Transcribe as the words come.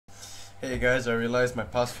Hey guys, I realized my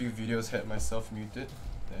past few videos had myself muted,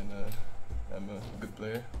 and I'm a good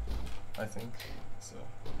player, I think. So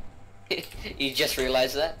You just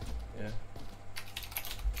realized that? yeah.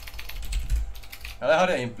 I like how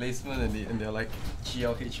they're in placement and they're like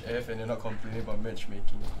GLHF and they're not complaining about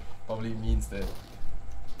matchmaking. Probably means that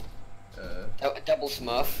Double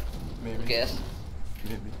Smurf. maybe. I guess.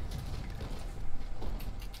 Maybe.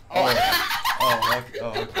 Oh. Oh, okay.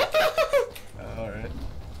 Oh, okay. Alright.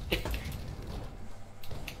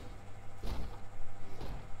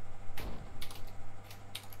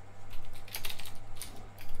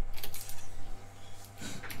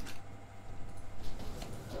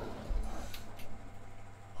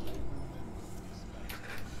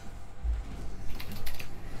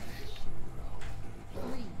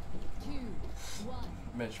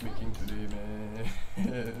 Matchmaking today, man.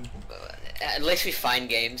 At least we find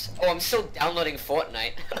games. Oh, I'm still downloading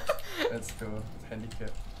Fortnite. That's the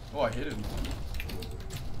handicap. Oh, I hit him.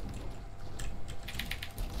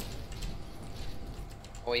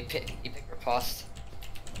 Oh, he picked riposte.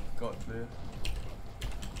 God player.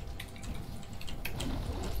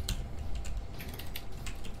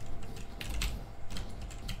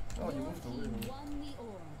 Oh, he moved away.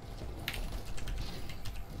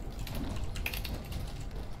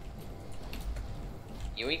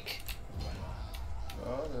 Yoink.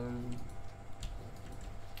 Round one.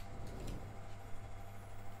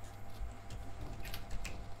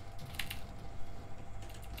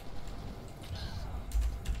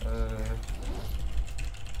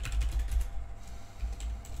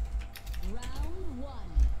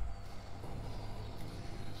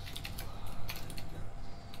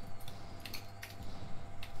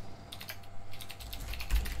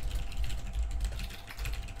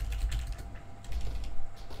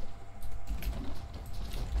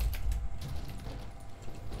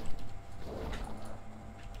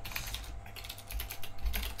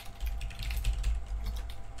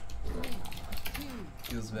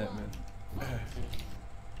 Feels bad, man.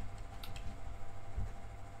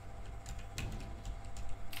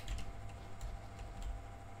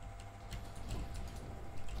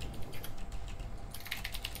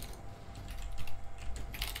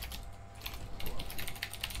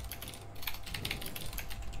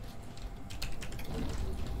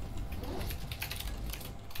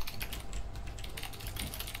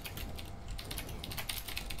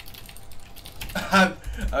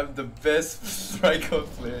 I'm the best striker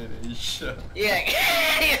player in Asia. Yeah,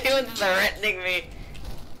 you're the one threatening me.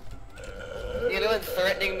 You're the one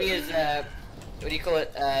threatening me is what do you call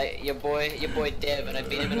it? Your boy Dev, and I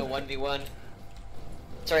beat him in a 1v1.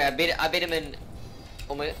 Sorry, I beat him in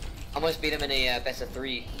almost beat him in a best of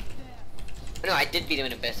 3. No, I did beat him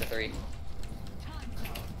in a best of 3.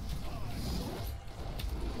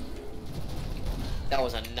 That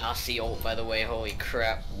was a nasty ult, by the way. Holy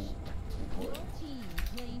crap.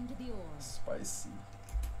 Spicy.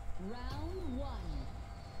 Round one.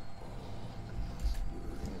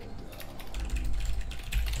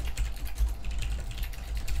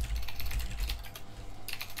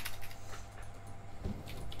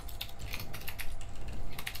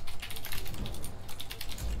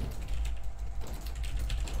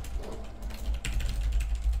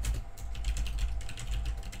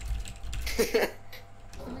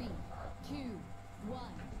 Three, two,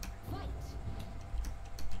 one, fight.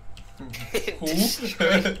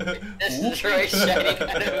 Destroy shining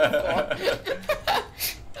out of 4.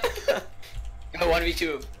 Go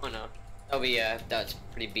 1v2. Oh no. That'll be that's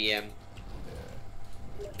pretty BM.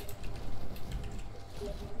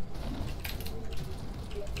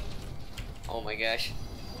 Oh my gosh.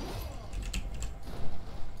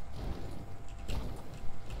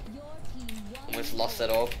 Almost lost it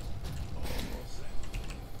all.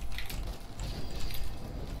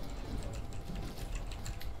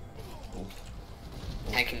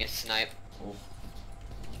 Tanking a snipe. Oh.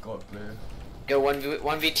 God player. Go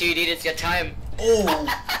 1v2, dude, it's your time. Oh!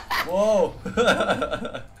 Whoa!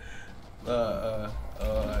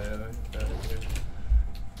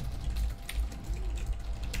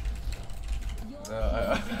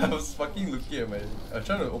 I was fucking looking at I was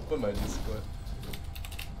trying to open my Discord.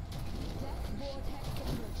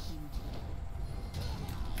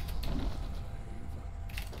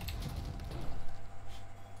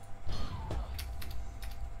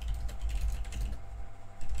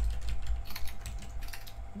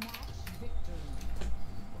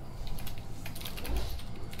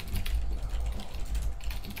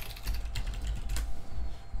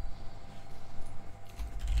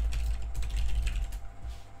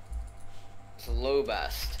 Low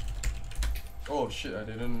bast. Oh shit, I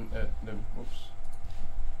didn't add them. Oops.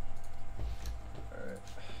 Alright.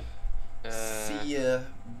 See ya,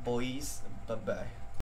 boys. Bye bye.